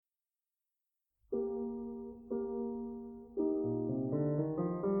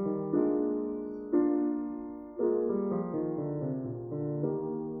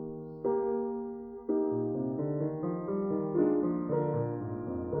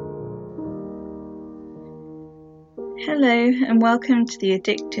Hello and welcome to The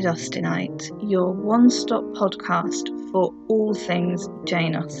Addicted Austenite, your one-stop podcast for all things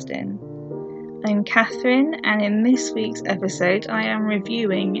Jane Austen. I'm Catherine, and in this week's episode I am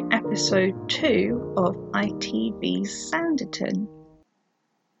reviewing episode 2 of ITV's Sanditon.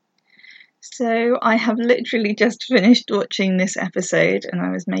 So I have literally just finished watching this episode and I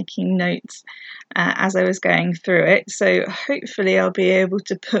was making notes as I was going through it, so hopefully I'll be able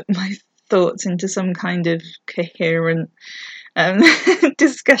to put my thoughts into some kind of coherent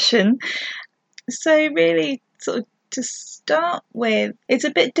discussion. So really, sort of to start with, it's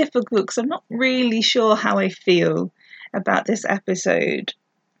a bit difficult because I'm not really sure how I feel about this episode.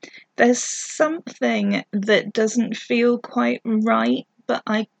 There's something that doesn't feel quite right, but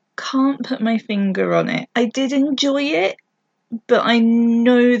I can't put my finger on it. I did enjoy it, but I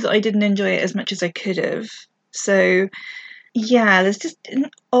know that I didn't enjoy it as much as I could have. So yeah, there's just an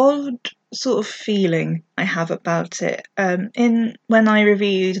odd sort of feeling I have about it. When I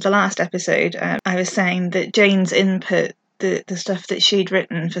reviewed the last episode, I was saying that Jane's input, the stuff that she'd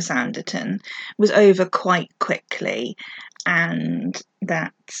written for Sanditon, was over quite quickly, and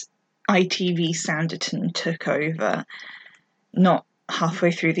that ITV Sanditon took over not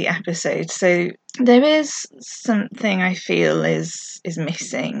halfway through the episode. So there is something I feel is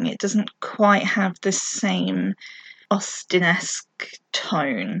missing. It doesn't quite have the same Austen-esque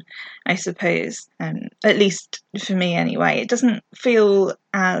tone, I suppose, at least for me anyway. It doesn't feel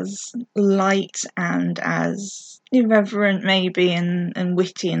as light and as irreverent maybe and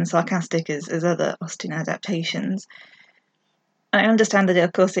witty and sarcastic as other Austen adaptations. I understand that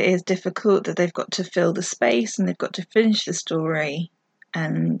of course it is difficult, that they've got to fill the space and they've got to finish the story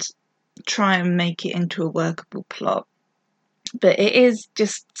and try and make it into a workable plot, but it is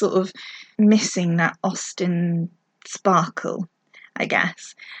just sort of missing that Austen sparkle, I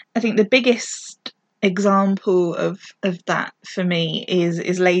guess. I think the biggest example of that for me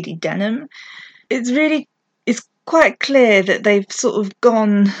is Lady Denham. It's quite clear that they've sort of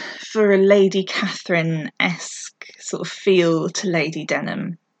gone for a Lady Catherine-esque sort of feel to Lady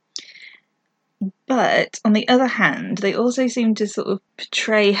Denham. But on the other hand, they also seem to sort of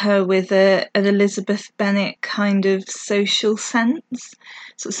portray her with an Elizabeth Bennet kind of social sense,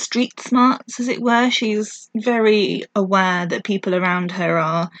 sort of street smarts, as it were. She's very aware that people around her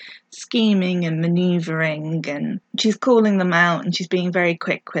are scheming and manoeuvring, and she's calling them out and she's being very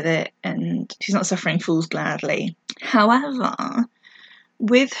quick with it, and she's not suffering fools gladly. However,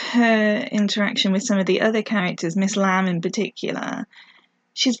 with her interaction with some of the other characters, Miss Lamb in particular,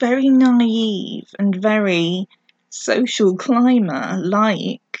 she's very naive and very social climber,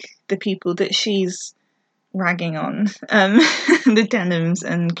 like the people that she's ragging on, the Denhams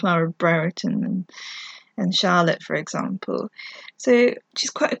and Clara Brereton and Charlotte, for example. So she's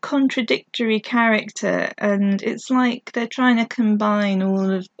quite a contradictory character, and it's like they're trying to combine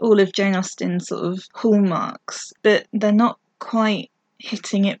all of Jane Austen's sort of hallmarks, but they're not quite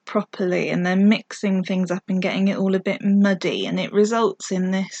hitting it properly, and they're mixing things up and getting it all a bit muddy, and it results in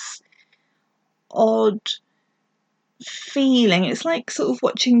this odd feeling. It's like sort of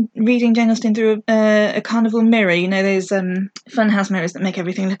reading Jane Austen through a carnival mirror, you know, those funhouse mirrors that make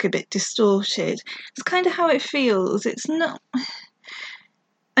everything look a bit distorted. It's kind of how it feels. It's not...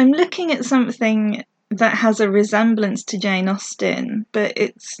 I'm looking at something that has a resemblance to Jane Austen, but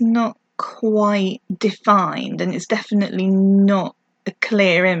it's not quite defined, and it's definitely not a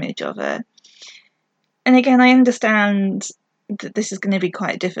clear image of her. And again, I understand that this is going to be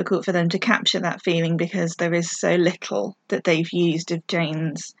quite difficult for them to capture that feeling because there is so little that they've used of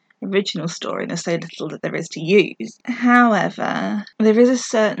Jane's original story, and there's so little that there is to use. However, there is a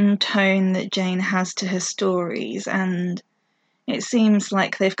certain tone that Jane has to her stories, and it seems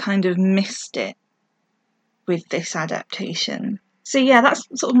like they've kind of missed it with this adaptation. So yeah, that's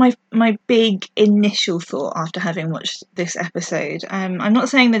sort of my big initial thought after having watched this episode. I'm not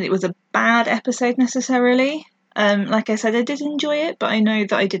saying that it was a bad episode necessarily. Like I said, I did enjoy it, but I know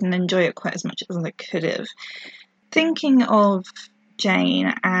that I didn't enjoy it quite as much as I could have. Thinking of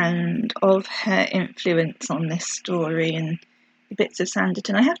Jane and of her influence on this story and the bits of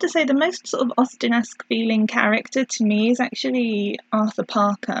Sanditon, I have to say the most sort of Austen-esque feeling character to me is actually Arthur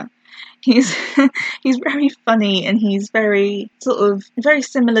Parker. He's very funny, and he's very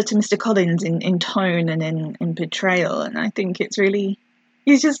similar to Mr. Collins in tone and in portrayal, and I think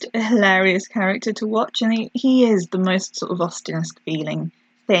he's just a hilarious character to watch, and he is the most sort of Austen-esque feeling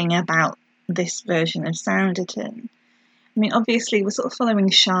thing about this version of Sanditon. I mean, obviously we're sort of following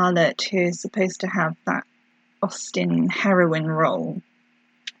Charlotte, who is supposed to have that Austen heroine role,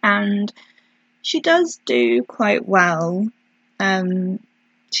 and she does do quite well.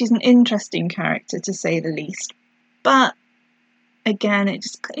 She's an interesting character, to say the least, But again, it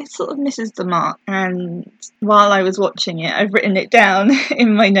sort of misses the mark. And while I was watching it, I've written it down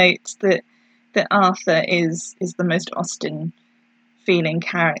in my notes that Arthur is the most Austen feeling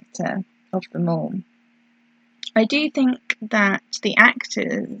character of them all. I do think that the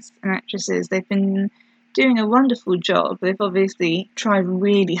actors and actresses, they've been doing a wonderful job. They've obviously tried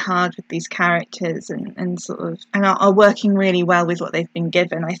really hard with these characters and are working really well with what they've been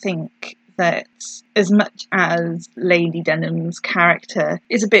given. I think that as much as Lady Denham's character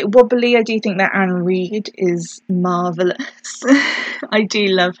is a bit wobbly, I do think that Anne Reid is marvellous. I do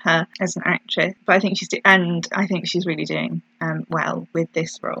love her as an actress, but I think she's really doing well with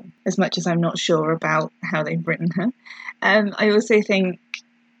this role, as much as I'm not sure about how they've written her. I also think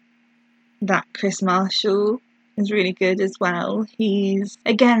that Chris Marshall is really good as well. He's,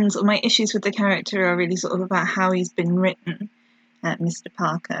 again, sort of my issues with the character are really sort of about how he's been written, Mr.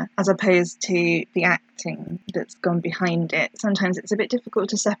 Parker, as opposed to the acting that's gone behind it. Sometimes it's a bit difficult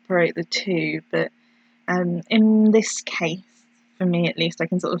to separate the two, but in this case, for me at least, I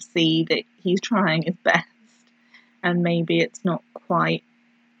can sort of see that he's trying his best, and maybe it's not quite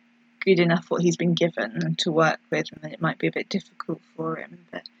good enough what he's been given to work with, and then it might be a bit difficult for him,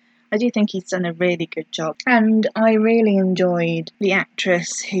 but I do think he's done a really good job. And I really enjoyed the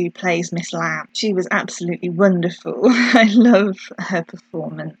actress who plays Miss Lamb. She was absolutely wonderful. I love her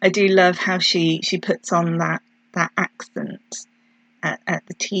performance. I do love how she puts on that accent at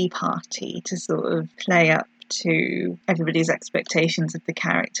the tea party to sort of play up to everybody's expectations of the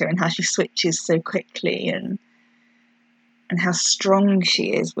character, and how she switches so quickly and how strong she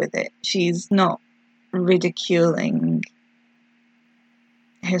is with it. She's not ridiculing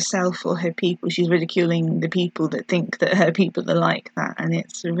herself or her people, she's ridiculing the people that think that her people are like that, and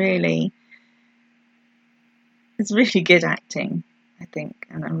it's really good acting, I think,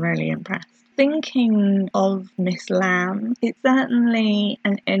 and I'm really impressed. Thinking of Miss Lamb, it's certainly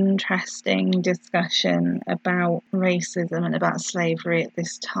an interesting discussion about racism and about slavery at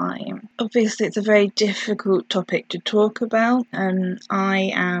this time. Obviously, it's a very difficult topic to talk about.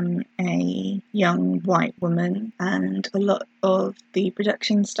 I am a young white woman, and a lot of the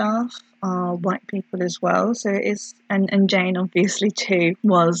production staff are white people as well, so it is, and Jane obviously too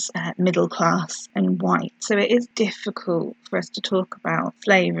was middle class and white, so it is difficult for us to talk about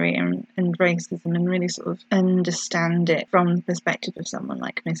slavery and racism and really sort of understand it from the perspective of someone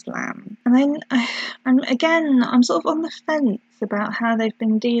like Miss Lamb. And then I'm sort of on the fence about how they've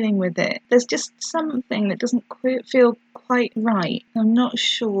been dealing with it. There's just something that doesn't feel quite right. I'm not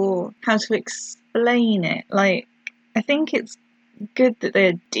sure how to explain it. Like, I think it's good that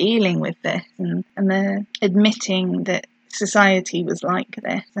they're dealing with this and they're admitting that society was like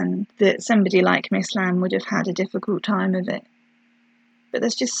this and that somebody like Miss Lamb would have had a difficult time of it. But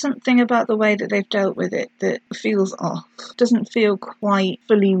there's just something about the way that they've dealt with it that feels off. Doesn't feel quite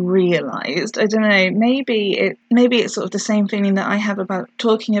fully realised. I don't know, maybe it's sort of the same feeling that I have about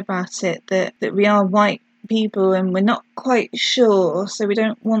talking about it, that we are white people and we're not quite sure, so we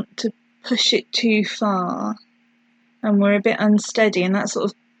don't want to push it too far. And we're a bit unsteady, and that sort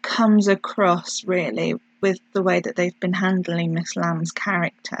of comes across really with the way that they've been handling Miss Lamb's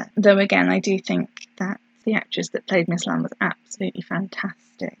character. Though again, I do think that the actress that played Miss Lamb was absolutely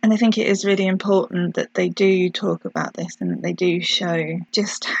fantastic. And I think it is really important that they do talk about this and that they do show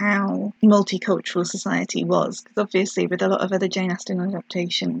just how multicultural society was. Because obviously with a lot of other Jane Austen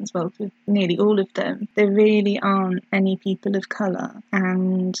adaptations, well, with nearly all of them, there really aren't any people of colour.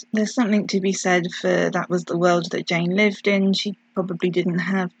 And there's something to be said for that was the world that Jane lived in. She probably didn't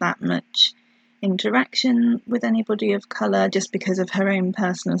have that much interaction with anybody of colour just because of her own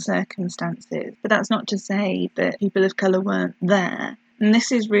personal circumstances. But that's not to say that people of colour weren't there. And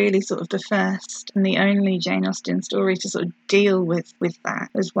this is really sort of the first and the only Jane Austen story to sort of deal with that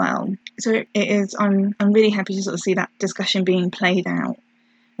as well. So it is, I'm really happy to sort of see that discussion being played out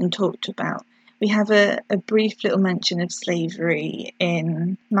and talked about. We have a brief little mention of slavery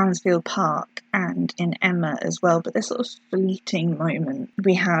in Mansfield Park and in Emma as well, but they're sort of fleeting moment.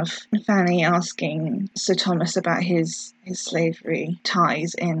 We have Fanny asking Sir Thomas about his slavery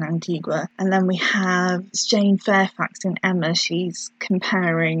ties in Antigua, and then we have Jane Fairfax in Emma. She's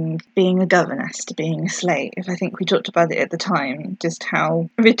comparing being a governess to being a slave. I think we talked about it at the time, just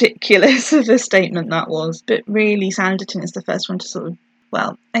how ridiculous of a statement that was. But really, Sanditon is the first one to sort of,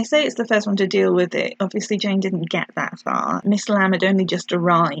 well, I say it's the first one to deal with it. Obviously, Jane didn't get that far. Miss Lamb had only just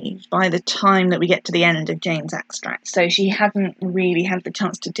arrived by the time that we get to the end of Jane's extract, so she hadn't really had the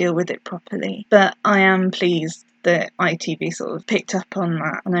chance to deal with it properly. But I am pleased that ITV sort of picked up on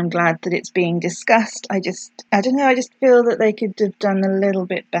that, and I'm glad that it's being discussed. I don't know, I just feel that they could have done a little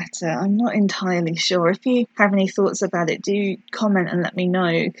bit better. I'm not entirely sure. If you have any thoughts about it, do comment and let me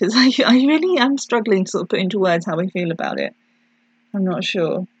know, because I really am struggling to sort of put into words how I feel about it. I'm not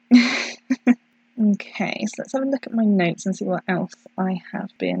sure. Okay, so let's have a look at my notes and see what else I have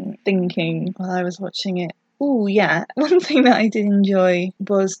been thinking while I was watching it. Oh yeah, one thing that I did enjoy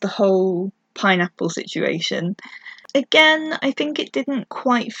was the whole pineapple situation. Again, I think it didn't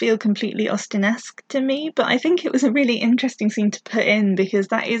quite feel completely Austen-esque to me, but I think it was a really interesting scene to put in, because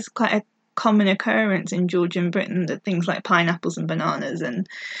that is quite a common occurrence in Georgian Britain, that things like pineapples and bananas and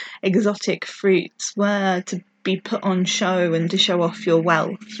exotic fruits were to be put on show and to show off your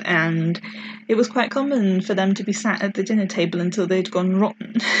wealth, and it was quite common for them to be sat at the dinner table until they'd gone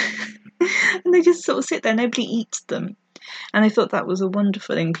rotten. And they just sort of sit there, nobody eats them. And I thought that was a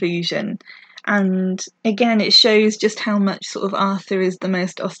wonderful inclusion. And again, it shows just how much sort of Arthur is the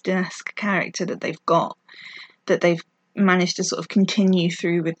most Austen-esque character that they've got, that they've managed to sort of continue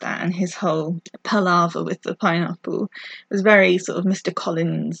through with that, and his whole palaver with the pineapple was very sort of Mr.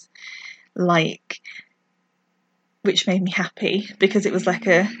 Collins like, which made me happy, because it was like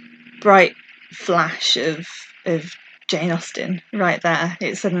a bright flash of Jane Austen right there.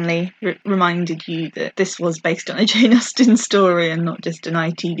 It suddenly reminded you that this was based on a Jane Austen story and not just an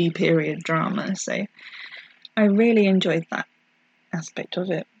ITV period drama. So I really enjoyed that aspect of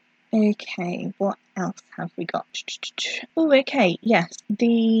it. Okay, what else have we got? Oh, okay, yes,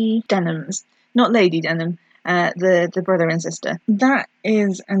 the Denhams. Not Lady Denham, the brother and sister. That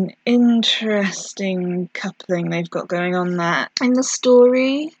is an interesting coupling they've got going on there. In the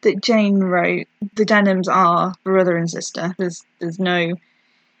story that Jane wrote, the Denhams are brother and sister. There's no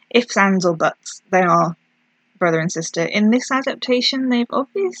ifs, ands or buts. They are brother and sister. In this adaptation, they've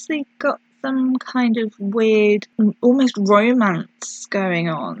obviously got some kind of weird, almost romance going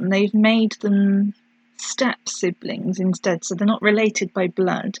on. They've made them step-siblings instead, so they're not related by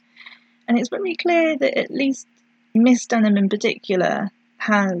blood. And it's very clear that at least Miss Denham in particular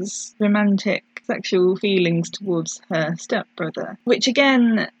has romantic sexual feelings towards her stepbrother. Which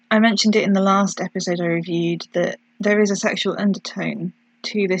again, I mentioned it in the last episode I reviewed, that there is a sexual undertone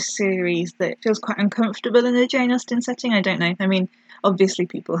to this series that feels quite uncomfortable in a Jane Austen setting. I don't know. I mean, obviously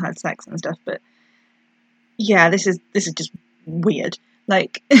people had sex and stuff, but yeah, this is just weird.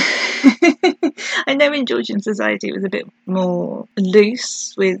 Like, I know in Georgian society it was a bit more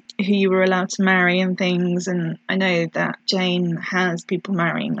loose with who you were allowed to marry and things, and I know that Jane has people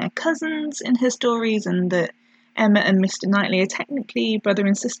marrying their cousins in her stories, and that Emma and Mr. Knightley are technically brother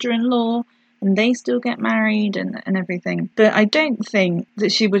and sister-in-law, and they still get married and everything. But I don't think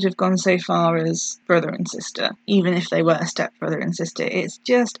that she would have gone so far as brother and sister, even if they were stepbrother and sister. It's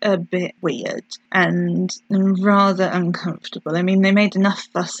just a bit weird and rather uncomfortable. I mean, they made enough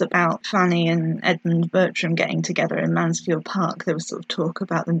fuss about Fanny and Edmund Bertram getting together in Mansfield Park. There was sort of talk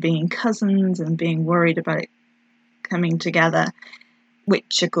about them being cousins and being worried about it coming together,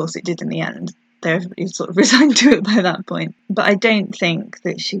 which of course it did in the end. Everybody sort of resigned to it by that point. But I don't think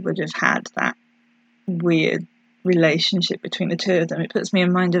that she would have had that weird relationship between the two of them. It puts me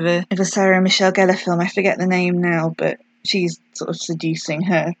in mind of a Sarah Michelle Gellar film. I forget the name now, but she's sort of seducing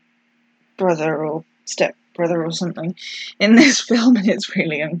her brother or stepbrother or something in this film, and it's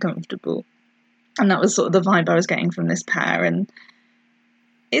really uncomfortable. And that was sort of the vibe I was getting from this pair, and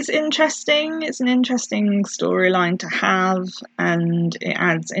it's interesting. It's an interesting storyline to have, and it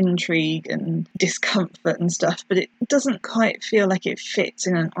adds intrigue and discomfort and stuff, but it doesn't quite feel like it fits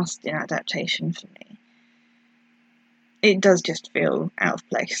in an Austen adaptation for me. It does just feel out of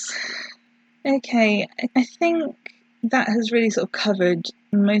place. Okay, I think that has really sort of covered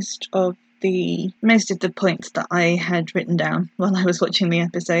most of the points that I had written down while I was watching the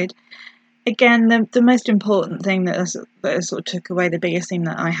episode. Again, the most important thing that I sort of took away, the biggest thing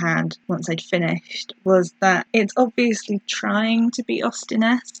that I had once I'd finished, was that it's obviously trying to be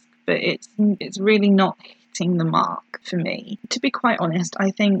Austen-esque, but it's really not hitting the mark for me. To be quite honest,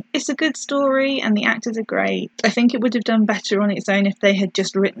 I think it's a good story and the actors are great. I think it would have done better on its own if they had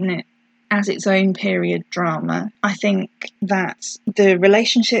just written it as its own period drama. I think that the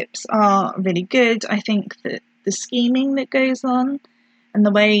relationships are really good. I think that the scheming that goes on and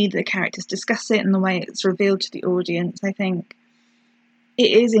the way the characters discuss it and the way it's revealed to the audience, I think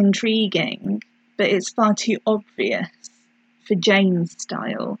it is intriguing, but it's far too obvious for Jane's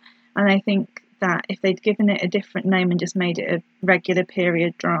style. And I think that if they'd given it a different name and just made it a regular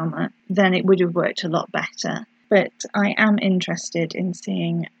period drama, then it would have worked a lot better. but I am interested in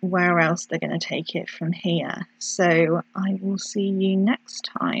seeing where else they're going to take it from here. So I will see you next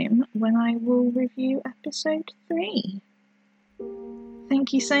time when I will review episode 3.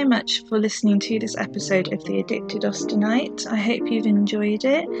 Thank you so much for listening to this episode of The Addicted Austenite. I hope you've enjoyed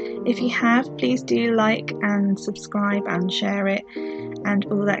it. If you have, please do like and subscribe and share it and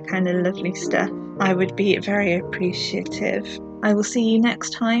all that kind of lovely stuff. I would be very appreciative. I will see you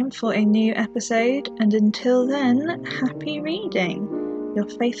next time for a new episode, and until then, happy reading. Your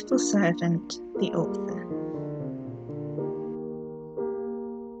faithful servant, the author.